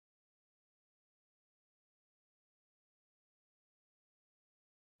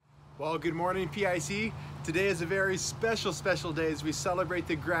Well, good morning, PIC. Today is a very special day as we celebrate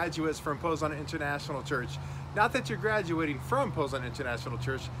the graduates from Poznan International Church. Not that you're graduating from Poznan International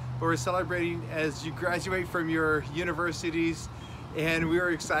Church, but we're celebrating as you graduate from your universities, and we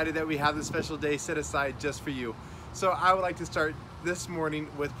are excited that we have this special day set aside just for you. So I would like to start this morning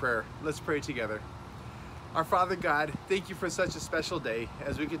with prayer. Let's pray together. Our Father God, thank you for such a special day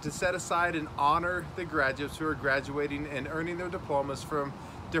as we get to set aside and honor the graduates who are graduating and earning their diplomas from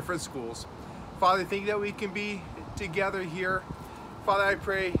different schools. Father, thank you that we can be together here. Father, I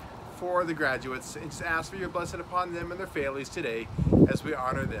pray for the graduates and just ask for your blessing upon them and their families today as we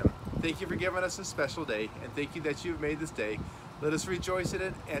honor them. Thank you for giving us a special day, and thank you that you've made this day. Let us rejoice in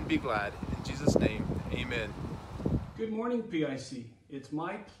it and be glad. In Jesus' name, amen. Good morning, PIC. It's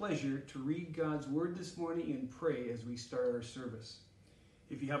my pleasure to read God's Word this morning and pray as we start our service.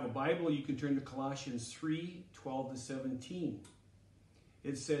 If you have a Bible, you can turn to Colossians 3:12-17.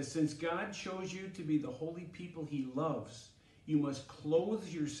 It says, "Since God chose you to be the holy people he loves, you must clothe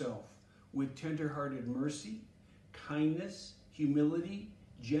yourself with tender-hearted mercy, kindness, humility,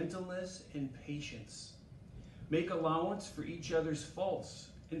 gentleness, and patience. Make allowance for each other's faults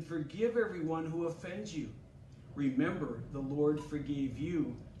and forgive everyone who offends you. Remember, the Lord forgave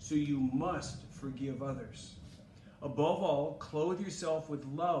you, so you must forgive others. Above all, clothe yourself with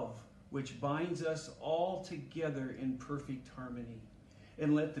love, which binds us all together in perfect harmony.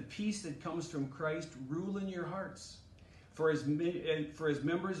 And let the peace that comes from Christ rule in your hearts. For as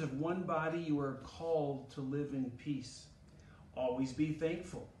members of one body, you are called to live in peace. Always be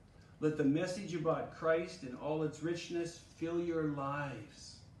thankful. Let the message about Christ and all its richness fill your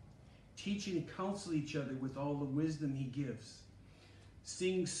lives. Teach and counsel each other with all the wisdom he gives.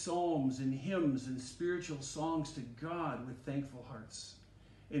 Sing psalms and hymns and spiritual songs to God with thankful hearts.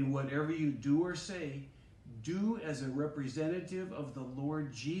 And whatever you do or say, do as a representative of the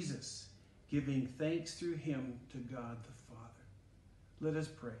Lord Jesus, giving thanks through him to God the Father." Let us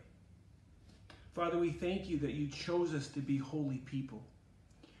pray. Father, we thank you that you chose us to be holy people.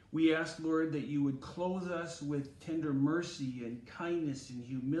 We ask, Lord, that you would clothe us with tender mercy and kindness and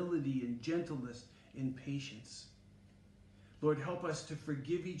humility and gentleness and patience. Lord, help us to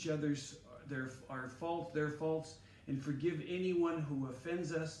forgive each other's their faults, and forgive anyone who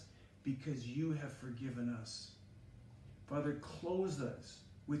offends us, because you have forgiven us. Father, clothe us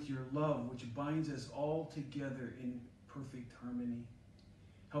with your love, which binds us all together in perfect harmony.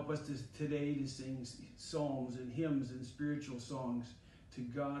 Help us today to sing psalms and hymns and spiritual songs to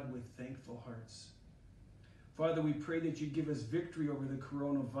God with thankful hearts. Father, we pray that you give us victory over the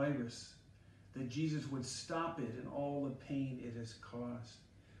coronavirus, that Jesus would stop it and all the pain it has caused.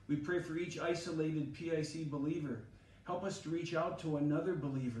 We pray for each isolated PIC believer. Help us to reach out to another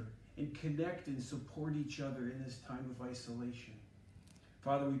believer and connect and support each other in this time of isolation.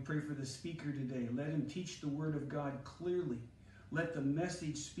 Father, we pray for the speaker today. Let him teach the word of God clearly. Let the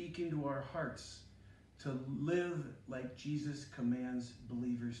message speak into our hearts to live like Jesus commands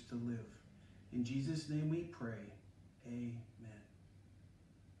believers to live. In Jesus' name we pray. Amen.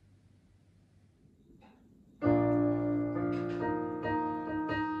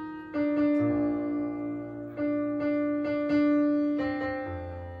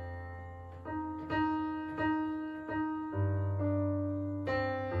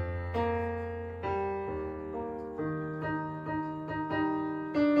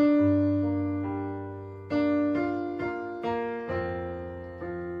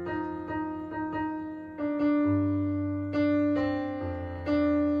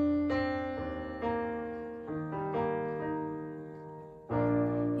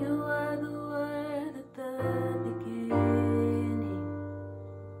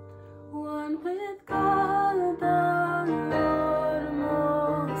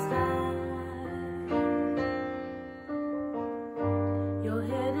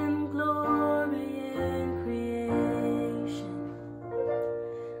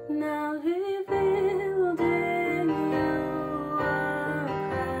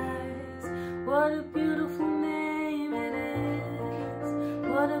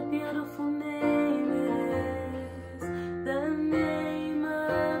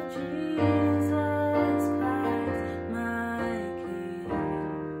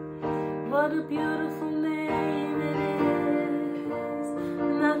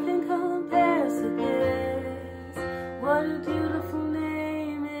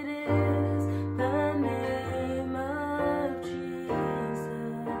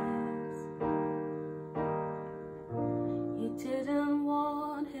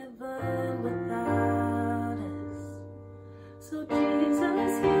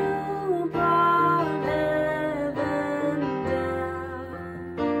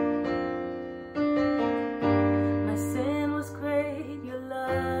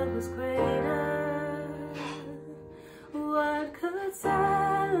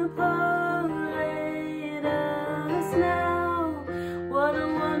 separate us now. What a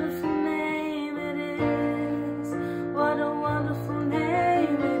wonderful name it is. What a wonderful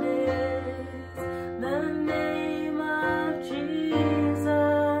name it is. The name of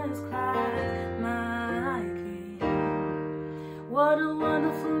Jesus Christ, my King. What a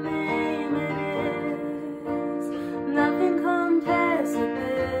wonderful name it is. Nothing compares to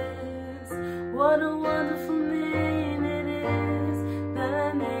this. What a wonderful name it is.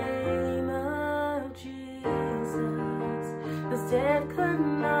 The name of Jesus. The dead could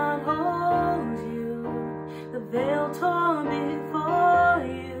not hold you. The veil torn before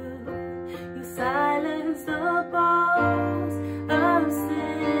you. You silenced the bones of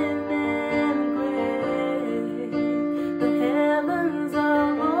sin and grave. The heavens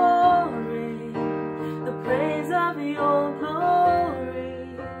are roaring, the praise of your glory.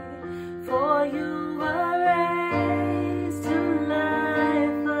 For you were raised to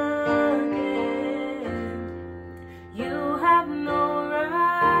life again. You have no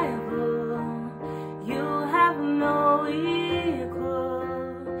rival, you have no equal.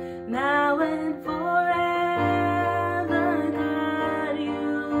 Now and forever, God, you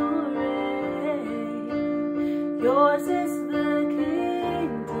reign. Yours is the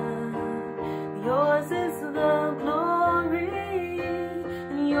kingdom, yours is the glory,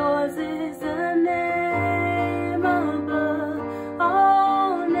 and yours is the name above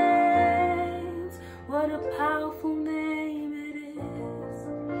all names. What a powerful name it is.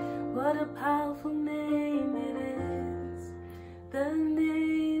 What a powerful name it is. The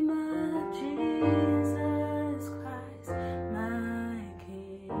name of Jesus Christ, my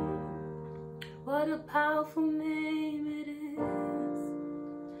King. What a powerful name it is.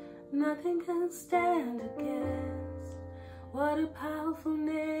 Nothing can stand against. What a powerful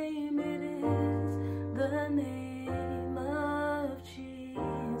name it is. The name of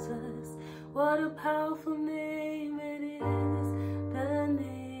Jesus. What a powerful name it is. The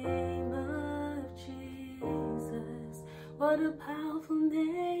name of Jesus. What a powerful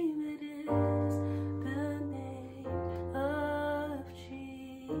name it is. The name of Jesus.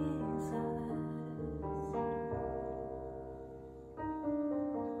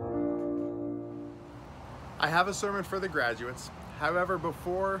 I have a sermon for the graduates. However,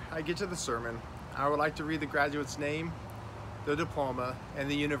 before I get to the sermon, I would like to read the graduate's name, their diploma, and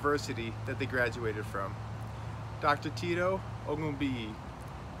the university that they graduated from. Dr. Tito Ogunbiyi,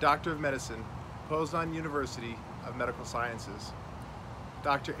 Doctor of Medicine, Poznan University of Medical Sciences.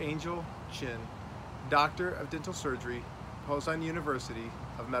 Dr. Angel Chin, Doctor of Dental Surgery, Poznan University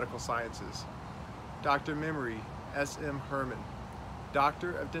of Medical Sciences. Dr. Memory S.M. Herman,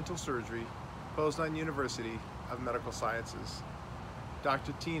 Doctor of Dental Surgery, Poznan University of Medical Sciences.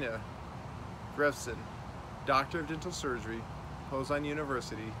 Dr. Tina Grefson, Doctor of Dental Surgery, Poznan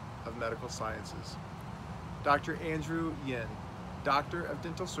University of Medical Sciences. Dr. Andrew Yin, Doctor of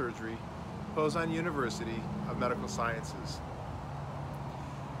Dental Surgery, Poznan University of Medical Sciences.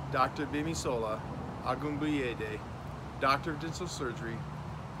 Dr. Bimisola Agumbuyede, Doctor of Dental Surgery,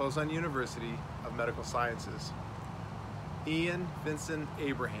 Poznan University of Medical Sciences. Ian Vincent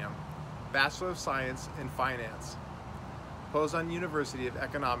Abraham, Bachelor of Science in Finance, Poznan University of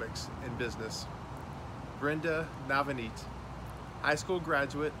Economics and Business. Brenda Navanit, high school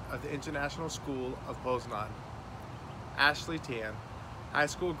graduate of the International School of Poznan. Ashley Tan, high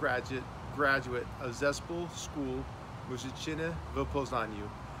school graduate of Zespół Szkół Muzycznych w Poznaniu.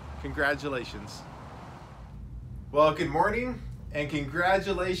 Congratulations. Well, good morning and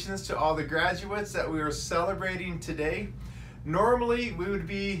congratulations to all the graduates that we are celebrating today. Normally, we would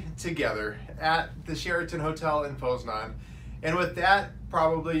be together at the Sheraton Hotel in Poznan. And with that,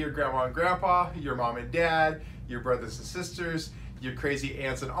 probably your grandma and grandpa, your mom and dad, your brothers and sisters, your crazy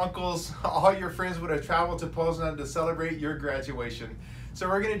aunts and uncles, all your friends would have traveled to Poznan to celebrate your graduation. So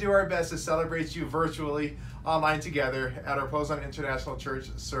we're going to do our best to celebrate you virtually online together at our Poznan International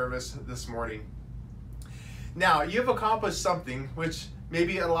Church service this morning. Now, you've accomplished something which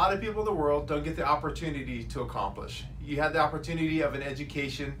maybe a lot of people in the world don't get the opportunity to accomplish. You had the opportunity of an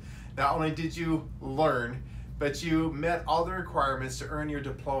education. Not only did you learn, but you met all the requirements to earn your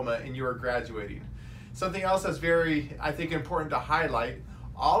diploma and you are graduating. Something else that's very, I think, important to highlight,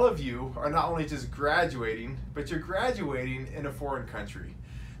 all of you are not only just graduating, but you're graduating in a foreign country.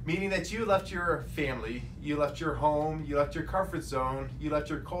 Meaning that you left your family, you left your home, you left your comfort zone, you left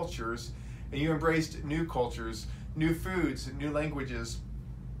your cultures, and you embraced new cultures, new foods, new languages,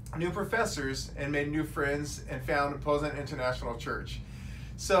 new professors, and made new friends and found Poznan International Church.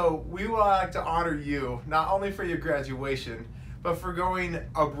 So we would like to honor you, not only for your graduation, but for going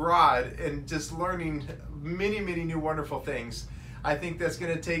abroad and just learning many, many new wonderful things. I think that's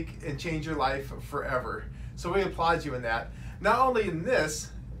going to take and change your life forever. So we applaud you in that. Not only in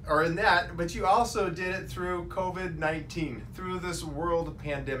this or in that, but you also did it through COVID-19, through this world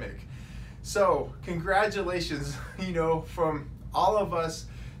pandemic. So congratulations, from all of us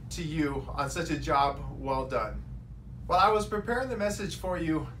to you on such a job well done. While I was preparing the message for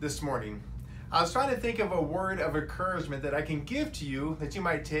you this morning, I was trying to think of a word of encouragement that I can give to you that you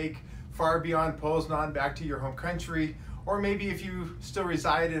might take far beyond Poznan back to your home country, or maybe if you still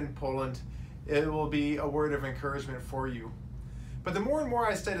reside in Poland, it will be a word of encouragement for you. But the more and more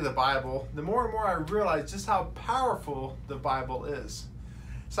I study the Bible, the more and more I realize just how powerful the Bible is.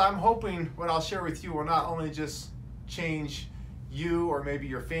 So I'm hoping what I'll share with you will not only just change you or maybe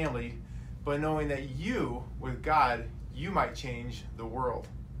your family, but knowing that you, with God, you might change the world.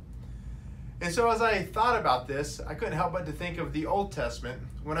 And so as I thought about this, I couldn't help but to think of the Old Testament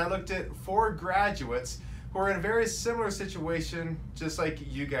when I looked at 4 graduates who are in a very similar situation just like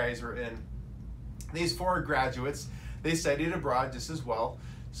you guys are in. These 4 graduates, they studied abroad just as well,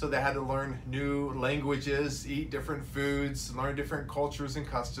 so they had to learn new languages, eat different foods, learn different cultures and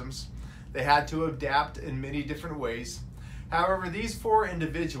customs. They had to adapt in many different ways. However, these 4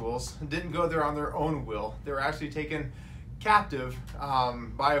 individuals didn't go there on their own will. They were actually taken captive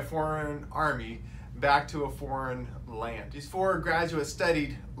by a foreign army back to a foreign land. These 4 graduates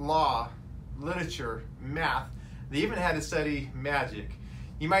studied law, literature, math. They even had to study magic.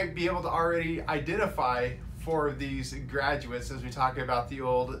 You might be able to already identify 4 of these graduates as we talk about the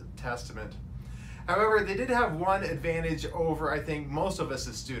Old Testament. However, they did have one advantage over, I think, most of us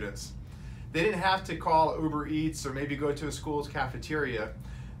as students. They didn't have to call Uber Eats or maybe go to a school's cafeteria.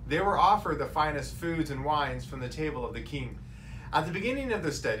 They were offered the finest foods and wines from the table of the king. At the beginning of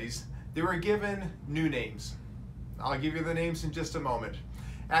their studies, they were given new names. I'll give you the names in just a moment.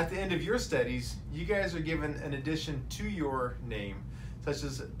 At the end of your studies, you guys are given an addition to your name, such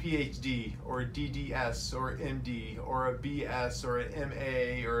as PhD or DDS or MD or a BS or an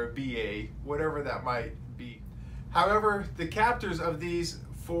MA or a BA, whatever that might be. However, the captors of these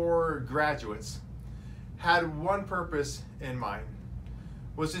 4 graduates had one purpose in mind,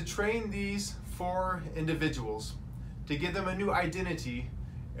 was to train these 4 individuals to give them a new identity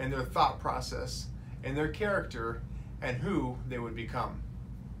in their thought process, in their character, and who they would become.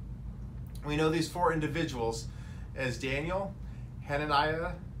 We know these 4 individuals as Daniel,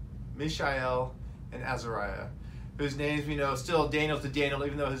 Hananiah, Mishael, and Azariah, whose names we know still Daniel to Daniel,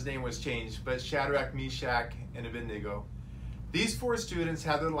 even though his name was changed, but Shadrach, Meshach, and Abednego. These 4 students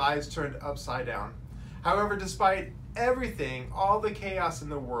had their lives turned upside down. However, despite everything, all the chaos in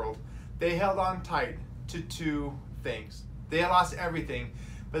the world, they held on tight to 2 things. They had lost everything,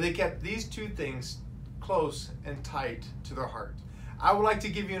 but they kept these 2 things close and tight to their heart. I would like to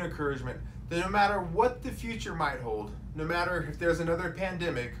give you an encouragement that no matter what the future might hold, no matter if there's another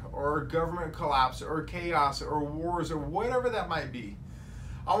pandemic or government collapse or chaos or wars or whatever that might be,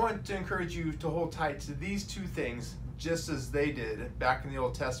 I want to encourage you to hold tight to these 2 things just as they did back in the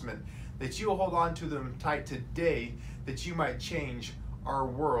Old Testament, that you will hold on to them tight today, that you might change our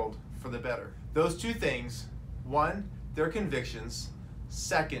world for the better. Those 2 things, 1, their convictions,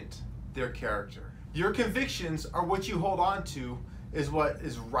 2nd, their character. Your convictions are what you hold on to, is what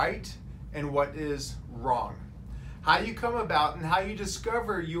is right and what is wrong. How you come about and how you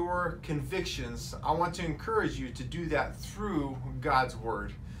discover your convictions, I want to encourage you to do that through God's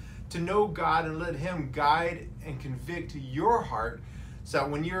Word. To know God and let Him guide and convict your heart, so that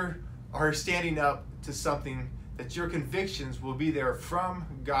when you are standing up to something, that your convictions will be there from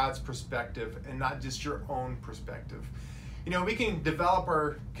God's perspective and not just your own perspective. We can develop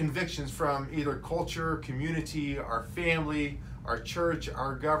our convictions from either culture, community, our family, our church,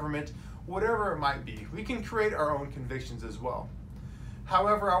 our government, whatever it might be. We can create our own convictions as well.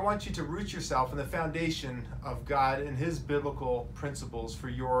 However, I want you to root yourself in the foundation of God and His biblical principles for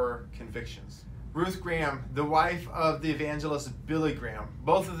your convictions. Ruth Graham, the wife of the evangelist Billy Graham,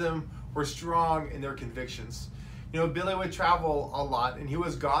 both of them were strong in their convictions. Billy would travel a lot and he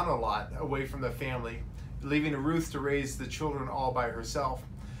was gone a lot away from the family, leaving Ruth to raise the children all by herself.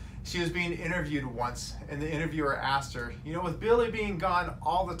 She was being interviewed once, and the interviewer asked her, with Billy being gone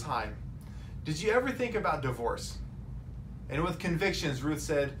all the time, did you ever think about divorce? And with convictions, Ruth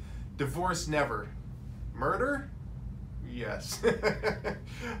said, divorce never. Murder? Yes.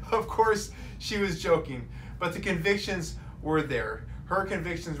 Of course, she was joking, but the convictions were there. Her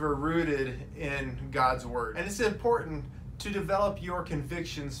convictions were rooted in God's Word. And it's important to develop your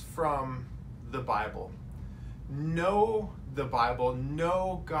convictions from the Bible. Know the Bible,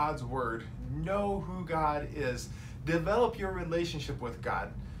 know God's Word, know who God is. Develop your relationship with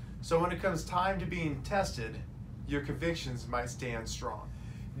God. So when it comes time to being tested, your convictions might stand strong.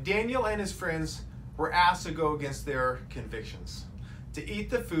 Daniel and his friends were asked to go against their convictions, to eat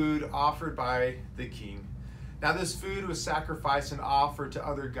the food offered by the king. Now this food was sacrificed and offered to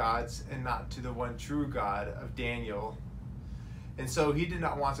other gods and not to the one true God of Daniel. And so he did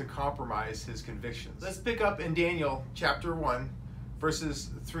not want to compromise his convictions. Let's pick up in Daniel chapter 1, verses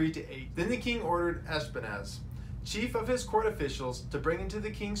 3 to 8. Then the king ordered Ashpenaz, chief of his court officials, to bring into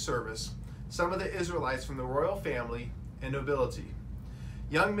the king's service some of the Israelites from the royal family and nobility,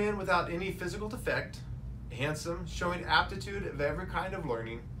 young men without any physical defect, handsome, showing aptitude of every kind of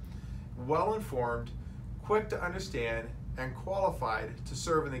learning, well-informed, quick to understand, and qualified to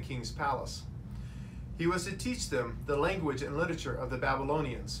serve in the king's palace. He was to teach them the language and literature of the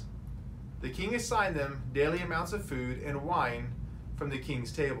Babylonians. The king assigned them daily amounts of food and wine from the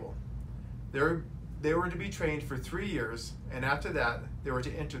king's table. They were to be trained for 3 years, and after that they were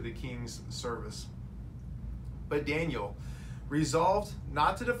to enter the king's service. But Daniel resolved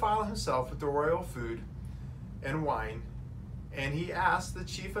not to defile himself with the royal food and wine, and he asked the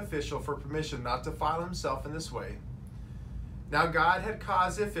chief official for permission not to defile himself in this way. Now God had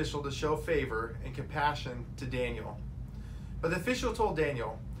caused the official to show favor and compassion to Daniel. But the official told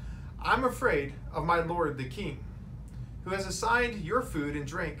Daniel, "I'm afraid of my lord the king, who has assigned your food and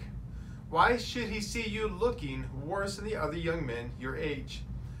drink. Why should he see you looking worse than the other young men your age?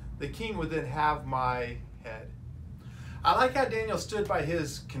 The king would then have my head." I like how Daniel stood by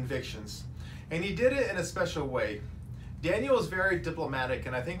his convictions, and he did it in a special way. Daniel is very diplomatic,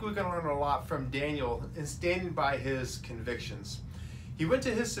 and I think we can learn a lot from Daniel in standing by his convictions. He went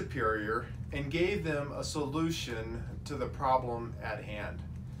to his superior and gave them a solution to the problem at hand.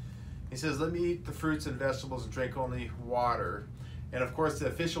 He says, "Let me eat the fruits and vegetables and drink only water." And of course, the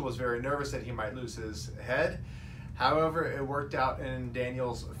official was very nervous that he might lose his head. However, it worked out in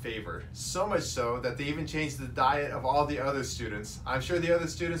Daniel's favor. So much so that they even changed the diet of all the other students. I'm sure the other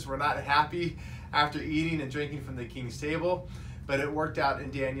students were not happy after eating and drinking from the king's table, but it worked out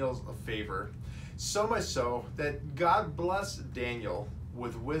in Daniel's favor. So much so that God blessed Daniel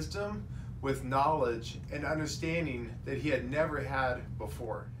with wisdom, with knowledge, and understanding that he had never had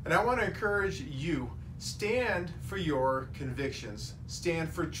before. And I want to encourage you, stand for your convictions. Stand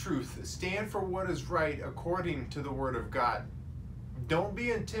for truth. Stand for what is right according to the Word of God. Don't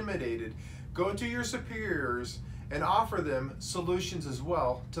be intimidated. Go to your superiors and offer them solutions as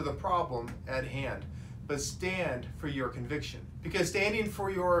well to the problem at hand. But stand for your conviction. Because standing for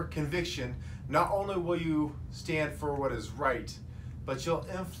your conviction, not only will you stand for what is right, but you'll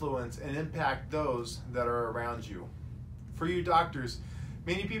influence and impact those that are around you. For you doctors,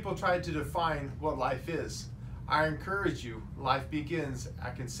 many people try to define what life is. I encourage you, life begins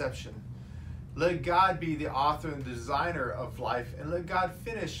at conception. Let God be the author and the designer of life, and let God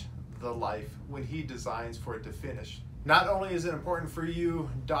finish the life when he designs for it to finish. Not only is it important for you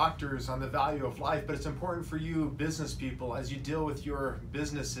doctors on the value of life, but it's important for you business people as you deal with your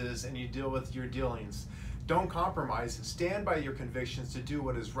businesses and you deal with your dealings. Don't compromise. Stand by your convictions to do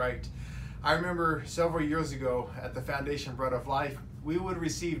what is right. I remember several years ago at the Foundation Bread of Life, we would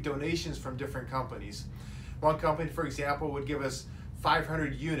receive donations from different companies. One company, for example, would give us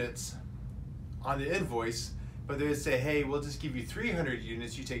 500 units on the invoice, but they would say, "Hey, we'll just give you 300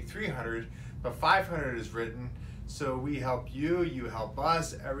 units, you take 300, but 500 is written, so we help you, you help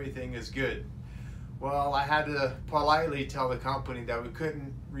us, everything is good." Well, I had to politely tell the company that we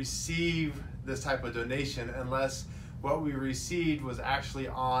couldn't receive this type of donation unless what we received was actually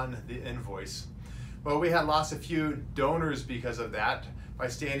on the invoice. Well, we had lost a few donors because of that, by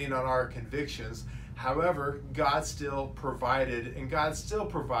standing on our convictions. However, God still provided, and God still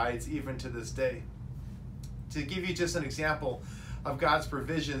provides even to this day. To give you just an example of God's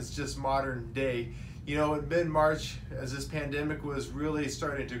provisions, just modern day, you know, in mid-March, as this pandemic was really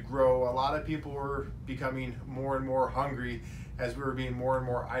starting to grow, a lot of people were becoming more and more hungry as we were being more and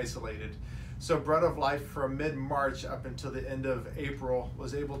more isolated. So Bread of Life from mid-March up until the end of April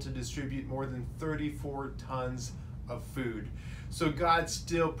was able to distribute more than 34 tons of food. So God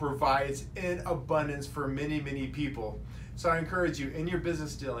still provides in abundance for many, many people. So I encourage you, in your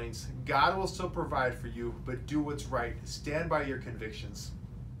business dealings, God will still provide for you, but do what's right. Stand by your convictions.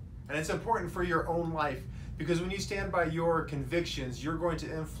 And it's important for your own life, because when you stand by your convictions, you're going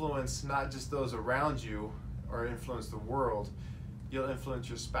to influence not just those around you or influence the world. You'll influence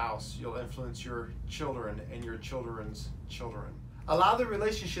your spouse, you'll influence your children and your children's children. Allow the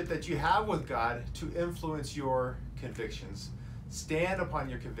relationship that you have with God to influence your convictions. Stand upon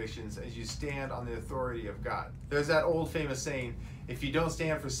your convictions as you stand on the authority of God. There's that old famous saying, if you don't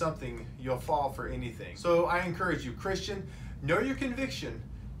stand for something, you'll fall for anything. So I encourage you, Christian, know your conviction,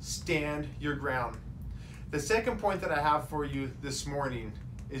 stand your ground. The second point that I have for you this morning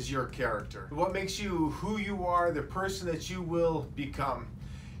is your character. What makes you who you are, the person that you will become.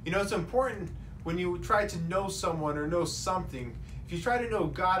 You know, it's important when you try to know someone or know something. If you try to know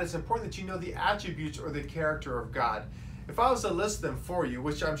God, it's important that you know the attributes or the character of God. If I was to list them for you,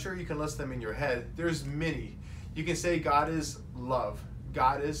 which I'm sure you can list them in your head, there's many. You can say God is love,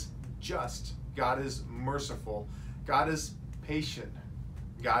 God is just, God is merciful, God is patient,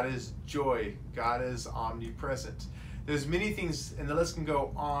 God is joy, God is omnipresent. There's many things, and the list can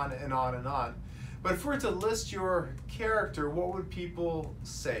go on and on and on. But if we were to list your character, what would people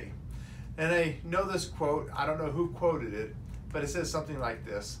say? And I know this quote, I don't know who quoted it, but it says something like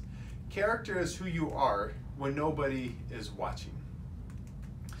this: character is who you are when nobody is watching.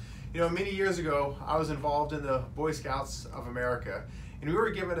 You know, many years ago, I was involved in the Boy Scouts of America, and we were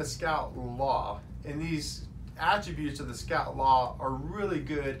given a scout law, and these attributes of the scout law are really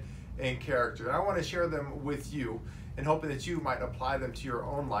good in character. And I want to share them with you, and hoping that you might apply them to your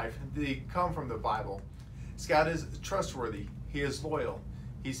own life. They come from the Bible. Scout is trustworthy, he is loyal,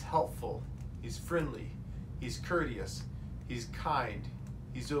 he's helpful, he's friendly, he's courteous, he's kind,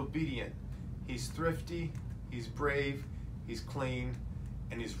 he's obedient, he's thrifty, he's brave, he's clean,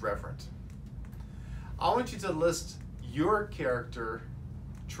 and he's reverent. I want you to list your character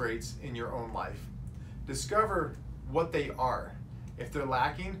traits in your own life. Discover what they are. If they're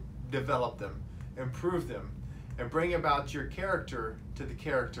lacking, develop them, improve them, and bring about your character to the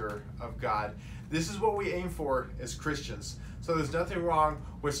character of God. This is what we aim for as Christians. So there's nothing wrong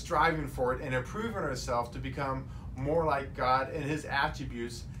with striving for it and improving ourselves to become more like God and his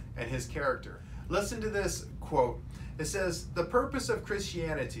attributes and his character. Listen to this quote. It says, "The purpose of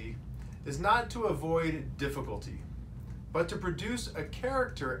Christianity is not to avoid difficulty, but to produce a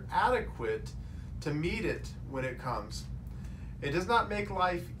character adequate to meet it when it comes. It does not make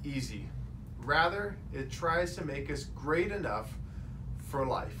life easy. Rather, it tries to make us great enough for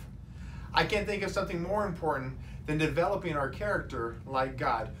life." I can't think of something more important than developing our character like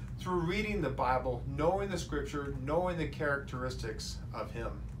God through reading the Bible, knowing the scripture, knowing the characteristics of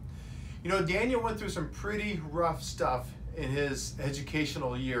him. You know, Daniel went through some pretty rough stuff in his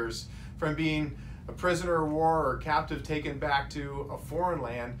educational years, from being a prisoner of war or captive taken back to a foreign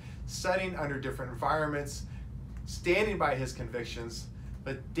land, studying under different environments, standing by his convictions,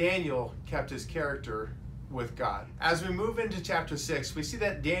 but Daniel kept his character with God. As we move into chapter 6, we see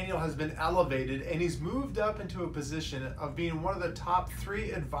that Daniel has been elevated and he's moved up into a position of being one of the top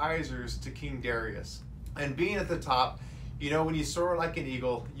 3 advisors to King Darius. And being at the top, you know, when you soar like an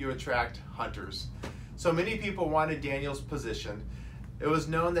eagle, you attract hunters. So many people wanted Daniel's position. It was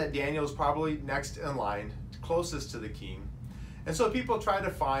known that Daniel was probably next in line, closest to the king. And so people tried to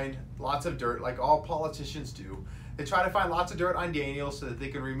find lots of dirt, like all politicians do. They try to find lots of dirt on Daniel so that they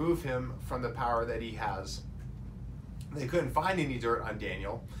can remove him from the power that he has. They couldn't find any dirt on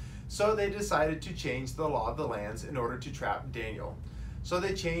Daniel, so they decided to change the law of the lands in order to trap Daniel. So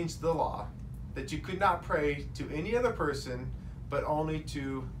they changed the law that you could not pray to any other person, but only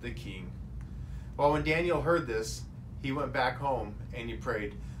to the king. Well, when Daniel heard this, he went back home and he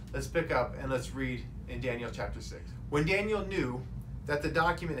prayed. Let's pick up and let's read in Daniel chapter 6. When Daniel knew that the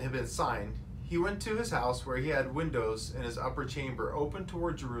document had been signed, he went to his house where he had windows in his upper chamber open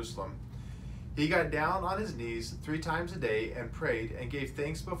toward Jerusalem. He got down on his knees 3 times a day and prayed and gave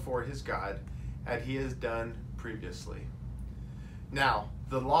thanks before his God, as he has done previously. Now,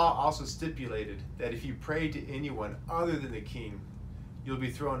 the law also stipulated that if you prayed to anyone other than the king, you'll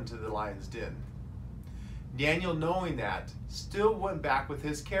be thrown into the lion's den. Daniel, knowing that, still went back with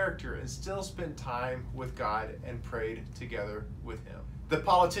his character and still spent time with God and prayed together with him. The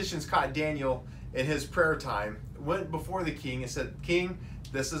politicians caught Daniel in his prayer time, went before the king and said, "King,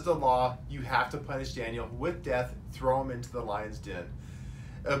 this is the law. You have to punish Daniel with death, throw him into the lion's den."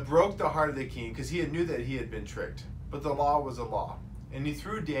 It broke the heart of the king because he knew that he had been tricked. But the law was a law, and he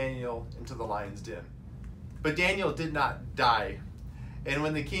threw Daniel into the lion's den. But Daniel did not die. And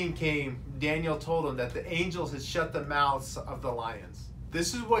when the king came, Daniel told him that the angels had shut the mouths of the lions.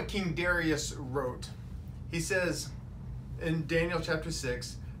 This is what King Darius wrote. He says in Daniel chapter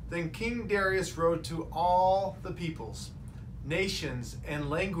 6, "Then King Darius wrote to all the peoples, nations, and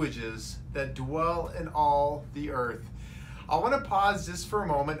languages that dwell in all the earth." I want to pause just for a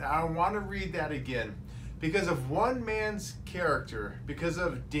moment, and I want to read that again. Because of one man's character, because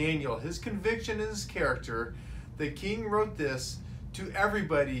of Daniel, his conviction and his character, the king wrote this to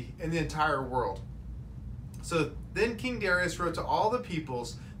everybody in the entire world. So then King Darius wrote to all the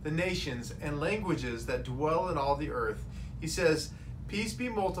peoples, the nations, and languages that dwell in all the earth. He says, "Peace be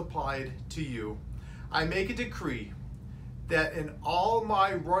multiplied to you. I make a decree that in all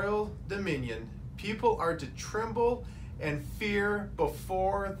my royal dominion, People are to tremble and fear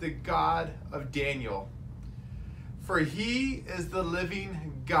before the God of Daniel. For he is the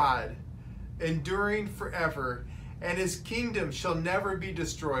living God, enduring forever, and his kingdom shall never be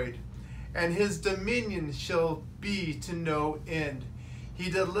destroyed, and his dominion shall be to no end.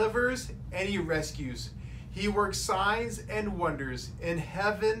 He delivers and he rescues. He works signs and wonders in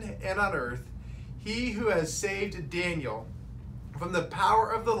heaven and on earth. He who has saved Daniel from the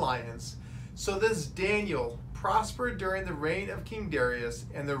power of the lions. So this Daniel prospered during the reign of King Darius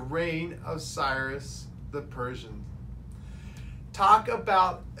and the reign of Cyrus the Persian. Talk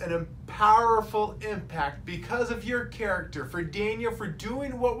about a powerful impact because of your character, for Daniel, for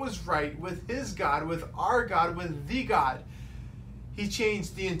doing what was right with his God, with our God, with the God. He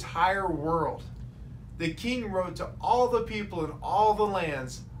changed the entire world. The king wrote to all the people in all the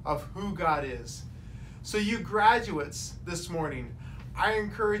lands of who God is. So you graduates this morning, I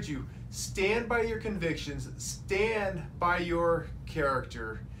encourage you, stand by your convictions, stand by your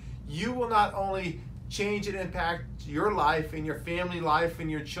character. You will not only change and impact your life and your family life and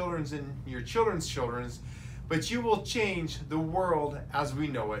your children's children's, but you will change the world as we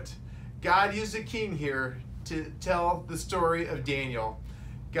know it. God used a king here to tell the story of Daniel.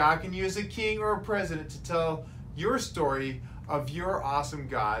 God can use a king or a president to tell your story of your awesome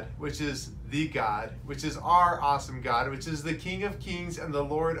God, which is the God, which is our awesome God, which is the King of Kings and the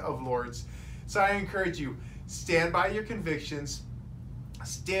Lord of Lords. So I encourage you, stand by your convictions,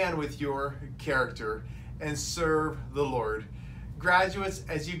 stand with your character, and serve the Lord. Graduates,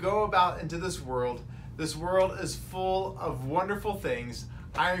 as you go about into this world is full of wonderful things.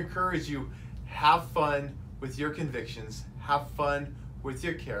 I encourage you, have fun with your convictions, have fun with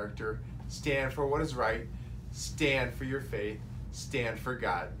your character, stand for what is right, stand for your faith, stand for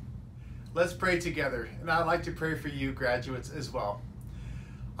God. Let's pray together, and I'd like to pray for you graduates as well.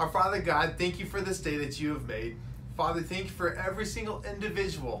 Our Father God, thank you for this day that you have made. Father, thank you for every single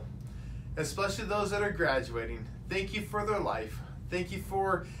individual, especially those that are graduating. Thank you for their life. Thank you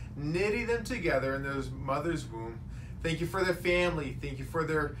for knitting them together in their mother's womb. Thank you for their family. Thank you for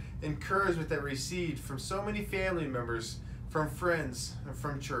their encouragement that received from so many family members, from friends, and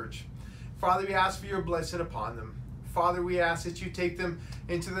from church. Father, we ask for your blessing upon them. Father, we ask that you take them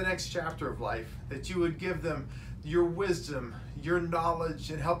into the next chapter of life, that you would give them your wisdom, your knowledge,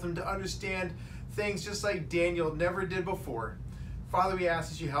 and help them to understand things just like Daniel never did before. Father, we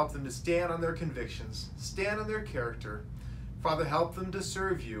ask that you help them to stand on their convictions, stand on their character. Father, help them to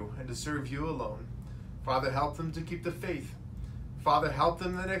serve you and to serve you alone. Father, help them to keep the faith. Father, help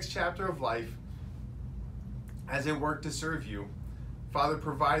them in the next chapter of life as they work to serve you. Father,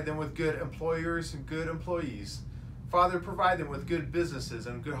 provide them with good employers and good employees. Father, provide them with good businesses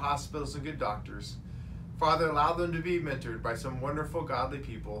and good hospitals and good doctors. Father, allow them to be mentored by some wonderful godly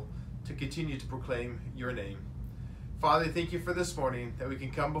people to continue to proclaim your name. Father, thank you for this morning that we can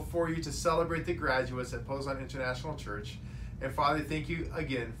come before you to celebrate the graduates at Poznan International Church. And Father, thank you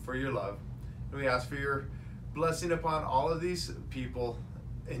again for your love. And we ask for your blessing upon all of these people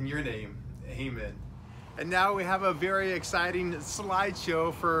in your name. Amen. And now we have a very exciting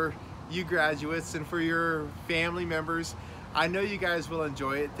slideshow for you graduates and for your family members. I know you guys will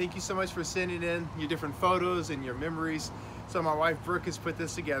enjoy it. Thank you so much for sending in your different photos and your memories. So my wife Brooke has put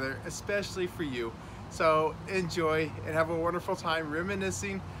this together especially for you. So enjoy and have a wonderful time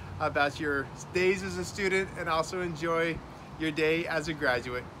reminiscing about your days as a student, and also enjoy your day as a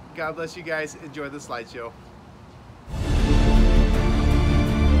graduate. God bless you guys. Enjoy the slideshow.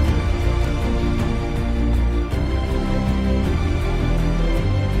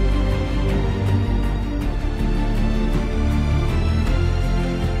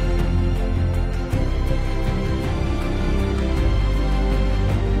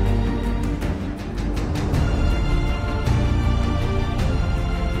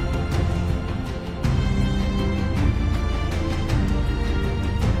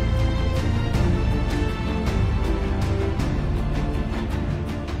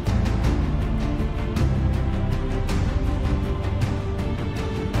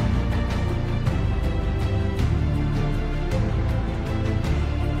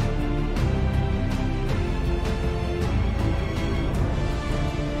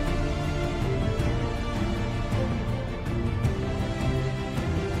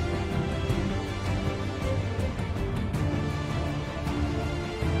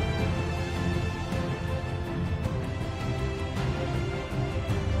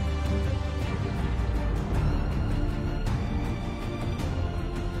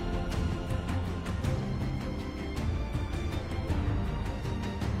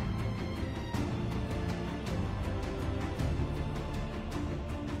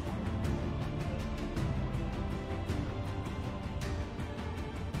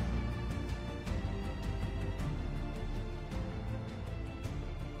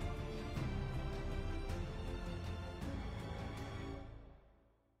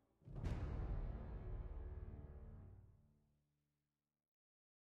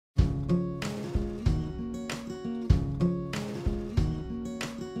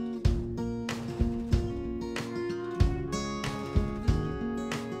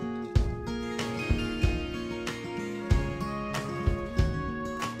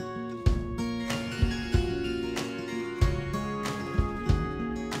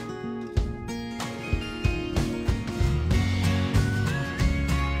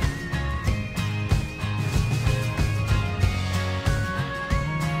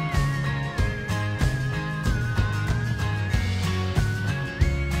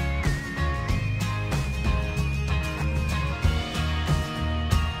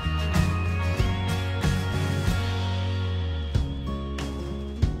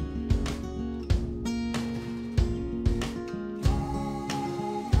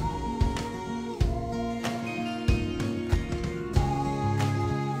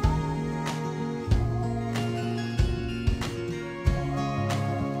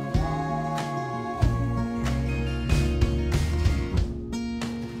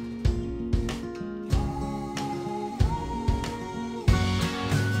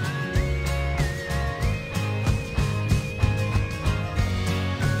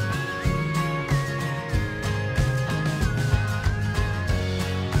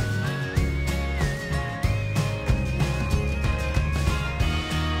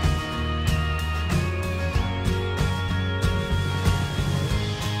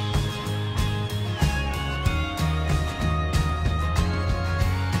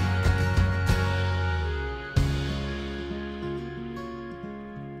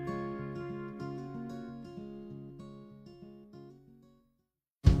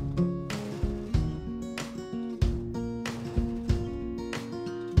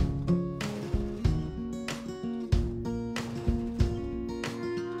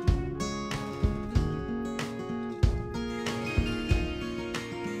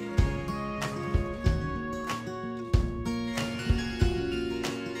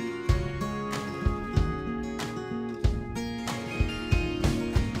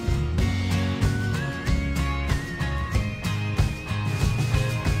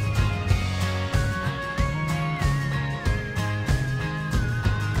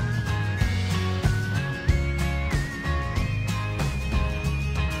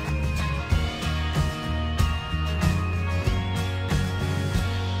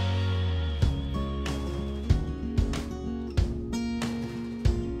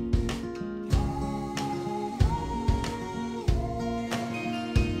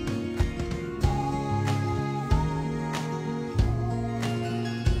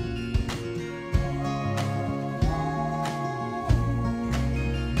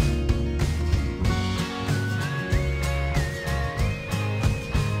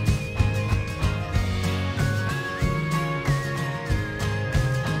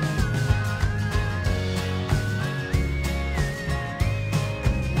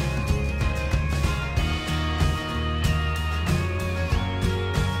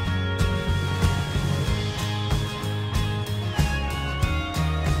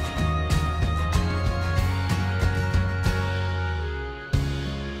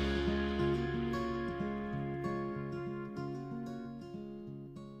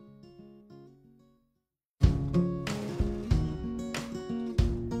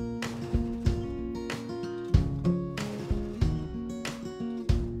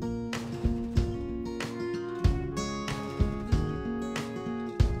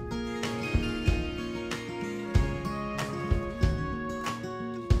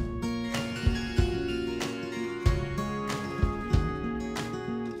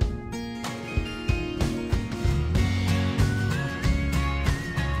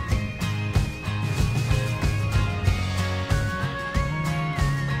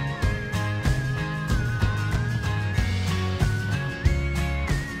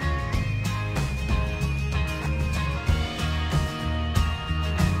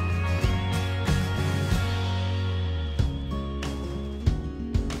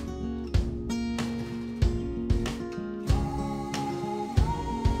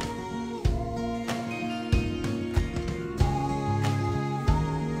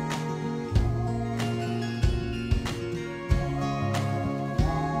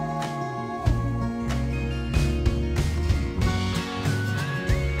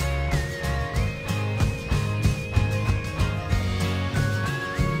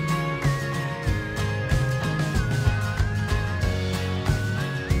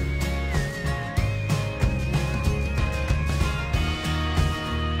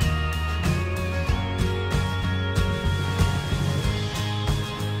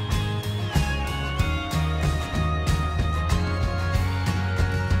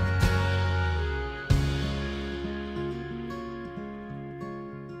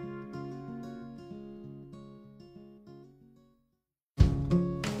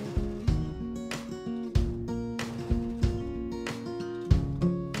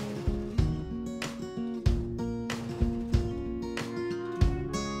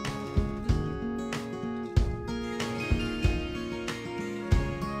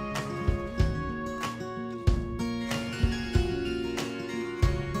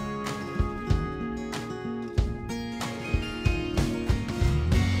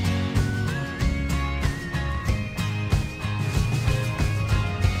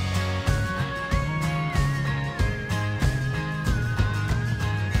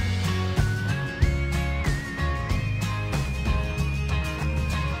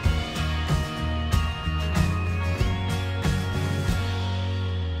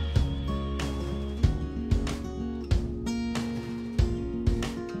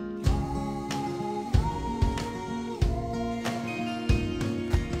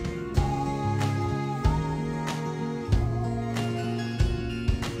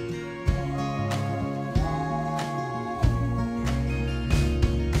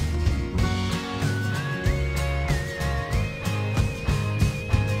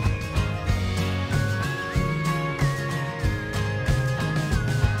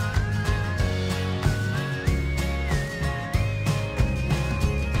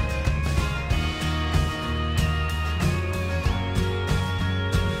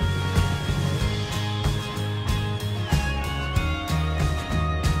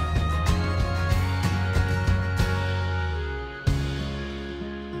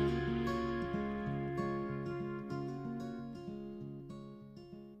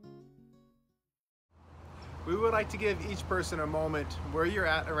 we would like to give each person a moment where you're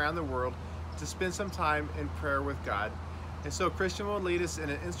at around the world to spend some time in prayer with God. And so Christian will lead us in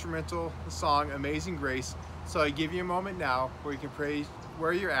an instrumental song, Amazing Grace. So I give you a moment now where you can pray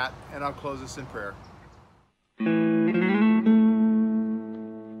where you're at, and I'll close us in prayer.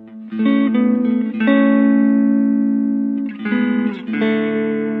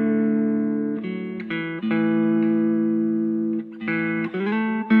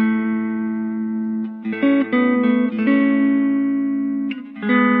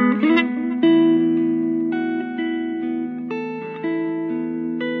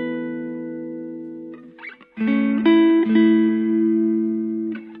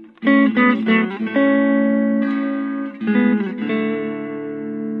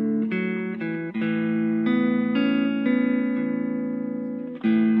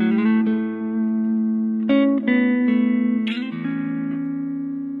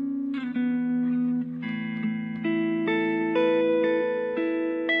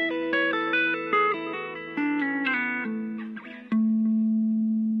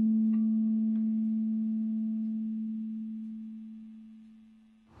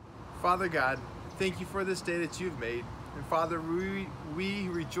 Father God, thank you for this day that you've made. And Father, we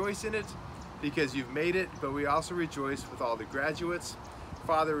rejoice in it because you've made it, but we also rejoice with all the graduates.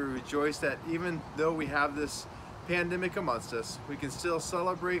 Father, we rejoice that even though we have this pandemic amongst us, we can still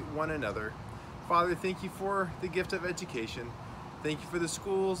celebrate one another. Father, thank you for the gift of education. Thank you for the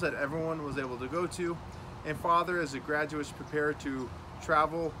schools that everyone was able to go to. And Father, as the graduates prepare to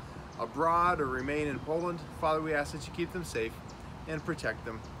travel abroad or remain in Poland, Father, we ask that you keep them safe and protect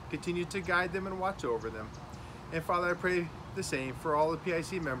them. Continue to guide them and watch over them. And Father, I pray the same for all the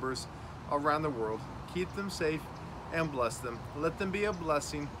PIC members around the world. Keep them safe and bless them. Let them be a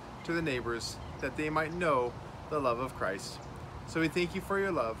blessing to the neighbors, that they might know the love of Christ. So we thank you for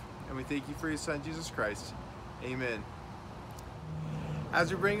your love, and we thank you for your Son, Jesus Christ. Amen.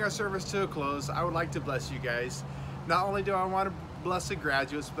 As we bring our service to a close, I would like to bless you guys. Not only do I want to bless the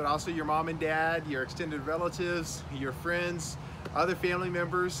graduates, but also your mom and dad, your extended relatives, your friends, other family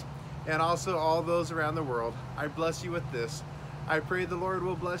members, and also all those around the world. I bless you with this. I pray the Lord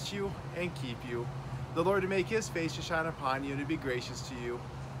will bless you and keep you. The Lord to make his face to shine upon you and to be gracious to you.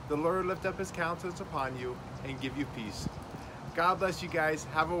 The Lord lift up his countenance upon you and give you peace. God bless you guys.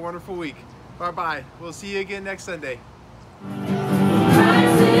 Have a wonderful week. Bye-bye. We'll see you again next Sunday.